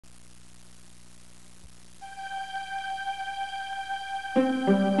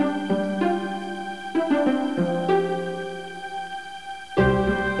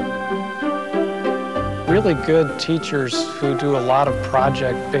Really good teachers who do a lot of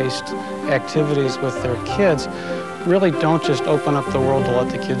project-based activities with their kids really don't just open up the world to let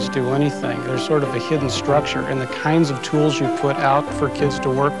the kids do anything. There's sort of a hidden structure, and the kinds of tools you put out for kids to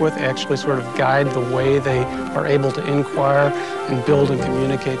work with actually sort of guide the way they are able to inquire and build and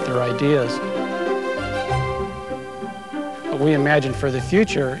communicate their ideas. What we imagine for the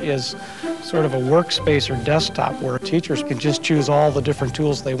future is sort of a workspace or desktop where teachers can just choose all the different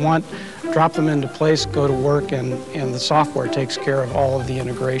tools they want, drop them into place, go to work, and the software takes care of all of the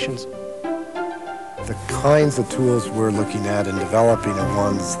integrations. The kinds of tools we're looking at and developing are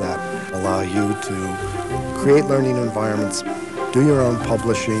ones that allow you to create learning environments, do your own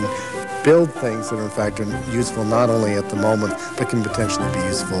publishing, build things that are in fact useful not only at the moment, but can potentially be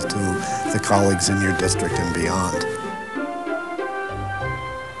useful to the colleagues in your district and beyond.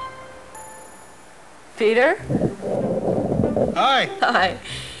 Peter? Hi. Hi.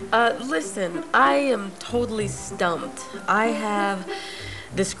 Listen, I am totally stumped. I have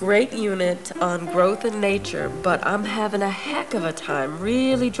this great unit on growth and nature, but I'm having a heck of a time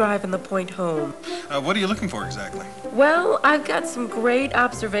really driving the point home. What are you looking for exactly? Well, I've got some great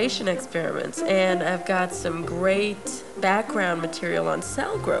observation experiments, and I've got some great background material on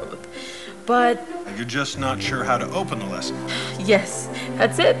cell growth, but... You're just not sure how to open the lesson. Yes,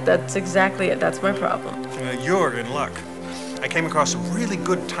 that's it. That's exactly it. That's my problem. You're in luck. I came across some really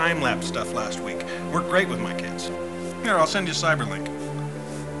good time-lapse stuff last week. Worked great with my kids. Here, I'll send you a Cyberlink.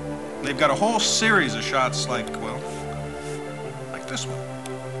 They've got a whole series of shots like, well, like this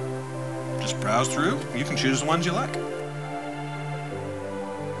one. Just browse through. You can choose the ones you like.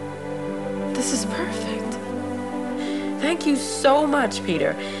 This is perfect. Thank you so much,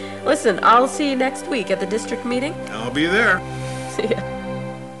 Peter. Listen, I'll see you next week at the district meeting. I'll be there. See ya.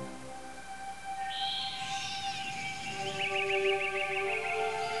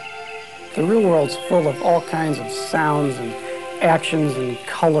 The real world's full of all kinds of sounds and actions and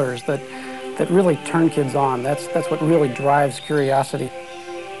colors that really turn kids on. That's what really drives curiosity.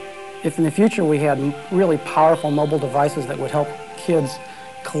 If in the future we had really powerful mobile devices that would help kids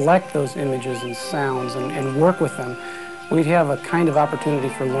collect those images and sounds and work with them, we'd have a kind of opportunity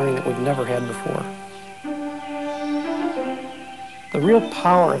for learning that we've never had before. The real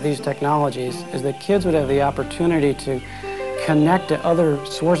power of these technologies is that kids would have the opportunity to connect to other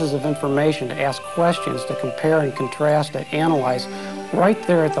sources of information, to ask questions, to compare and contrast, to analyze right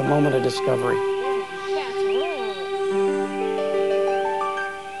there at the moment of discovery.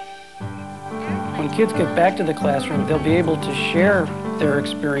 When kids get back to the classroom, they'll be able to share their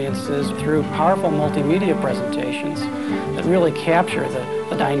experiences through powerful multimedia presentations that really capture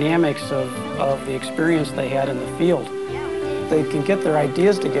the dynamics of the experience they had in the field. They can get their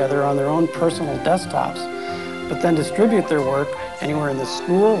ideas together on their own personal desktops, but then distribute their work anywhere in the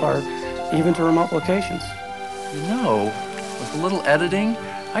school or even to remote locations. You know, with a little editing,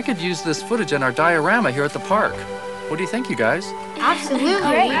 I could use this footage in our diorama here at the park. What do you think, you guys? Absolutely.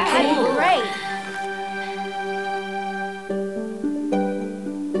 Great. Great.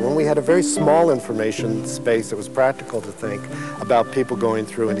 When we had a very small information space, it was practical to think about people going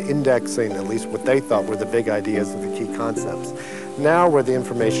through and indexing at least what they thought were the big ideas of the key concepts. Now, where the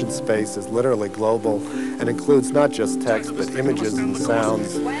information space is literally global and includes not just text, but images and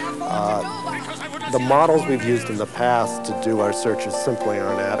sounds, the models we've used in the past to do our searches simply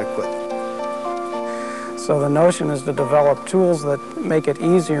aren't adequate. So the notion is to develop tools that make it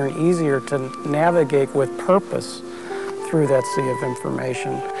easier and easier to navigate with purpose through that sea of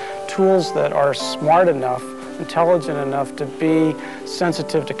information. Tools that are smart enough, intelligent enough to be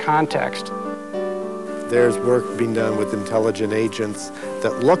sensitive to context. There's work being done with intelligent agents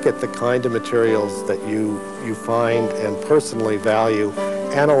that look at the kind of materials that you find and personally value,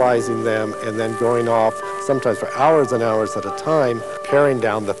 analyzing them, and then going off, sometimes for hours and hours at a time, paring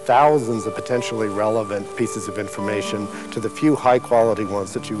down the thousands of potentially relevant pieces of information to the few high-quality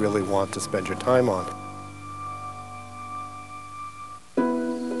ones that you really want to spend your time on.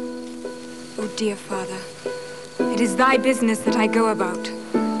 Oh, dear Father, it is thy business that I go about.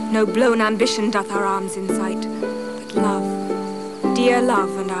 No blown ambition doth our arms incite, but love, dear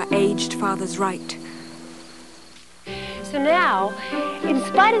love, and our aged father's right. So now, in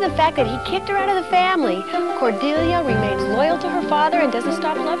spite of the fact that he kicked her out of the family, Cordelia remains loyal to her father and doesn't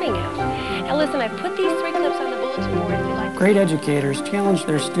stop loving him. Now listen, I put these 3 clips on the bulletin board. If you'd like. Great educators challenge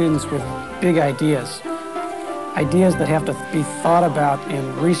their students with big ideas. Ideas that have to be thought about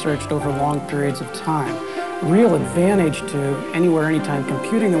and researched over long periods of time. Real advantage to anywhere, anytime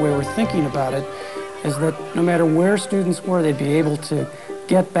computing the way we're thinking about it is that no matter where students were, they'd be able to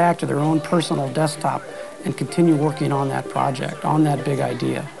get back to their own personal desktop and continue working on that project, on that big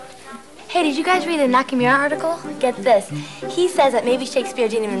idea. Hey, did you guys read the Nakamura article? Get this. He says that maybe Shakespeare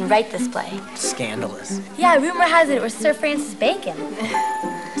didn't even write this play. Scandalous. Yeah, rumor has it was Sir Francis Bacon.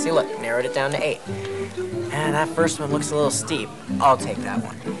 See, look, narrowed it down to 8. And that first one looks a little steep. I'll take that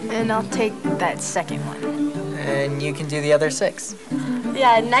one. And I'll take that second one. And you can do the other 6.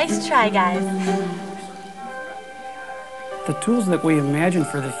 Yeah, nice try, guys. The tools that we imagine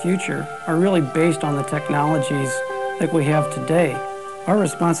for the future are really based on the technologies that we have today. Our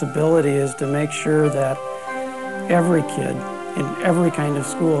responsibility is to make sure that every kid in every kind of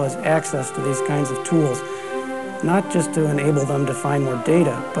school has access to these kinds of tools, not just to enable them to find more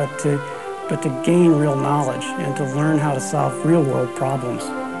data, but to gain real knowledge and to learn how to solve real-world problems.